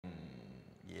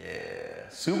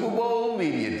Super Bowl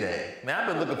Media Day. Man, I've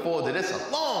been looking forward to this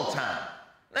a long time.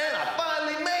 Man, I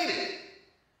finally made it.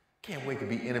 Can't wait to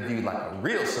be interviewed like a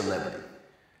real celebrity,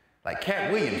 like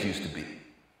Cat Williams used to be.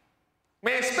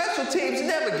 Man, special teams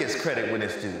never gets credit when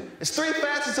it's due. It's 3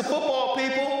 facets of football,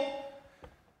 people.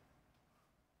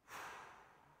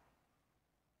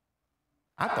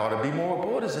 I thought it'd be more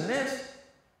reporters than this.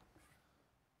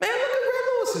 Man, look at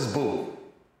Ray Lewis's booth.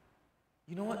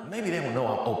 You know what? Maybe they don't know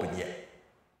I'm open yet.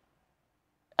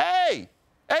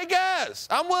 Hey guys,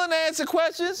 I'm willing to answer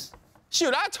questions.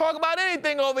 Shoot, I talk about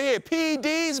anything over here.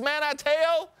 PEDs, Man I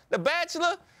Tell, The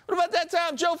Bachelor. What about that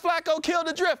time Joe Flacco killed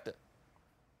a drifter?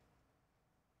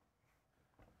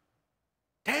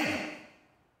 Damn,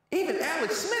 even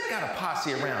Alex Smith got a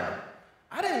posse around him.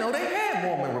 I didn't know they had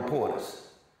Mormon reporters.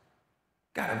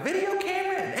 Got a video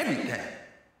camera and everything.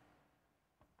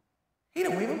 He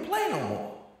don't even play no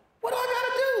more. What do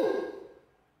I gotta do?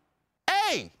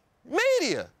 Hey,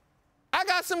 media, I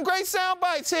got some great sound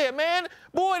bites here, man.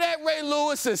 Boy, that Ray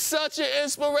Lewis is such an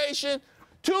inspiration.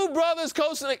 2 brothers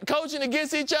coaching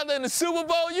against each other in the Super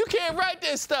Bowl. You can't write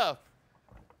this stuff.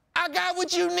 I got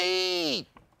what you need.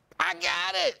 I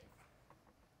got it.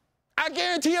 I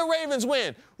guarantee a Ravens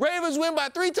win. Ravens win by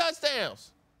 3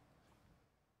 touchdowns.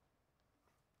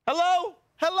 Hello?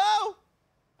 Hello?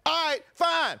 All right,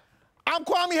 fine. I'm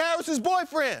Kwame Harris's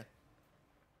boyfriend.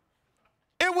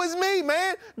 It was me,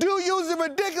 man. Dude used a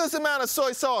ridiculous amount of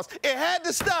soy sauce. It had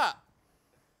to stop.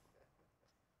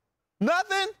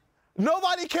 Nothing?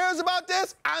 Nobody cares about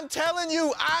this? I'm telling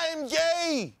you, I'm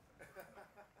gay.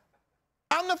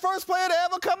 I'm the first player to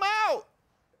ever come out.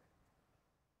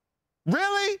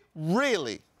 Really?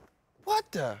 Really?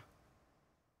 What the?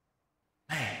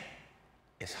 Man,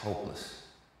 it's hopeless.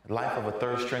 The life of a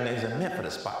third stringer isn't meant for the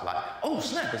spotlight. Oh,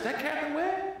 snap, is that Catherine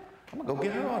Webb? I'm gonna go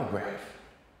get her autograph.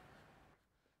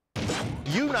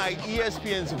 Unite,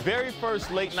 ESPN's very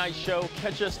first late night show.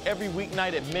 Catch us every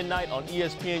weeknight at midnight on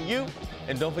ESPNU.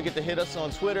 And don't forget to hit us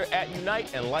on Twitter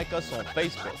 @Unite and like us on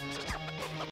Facebook.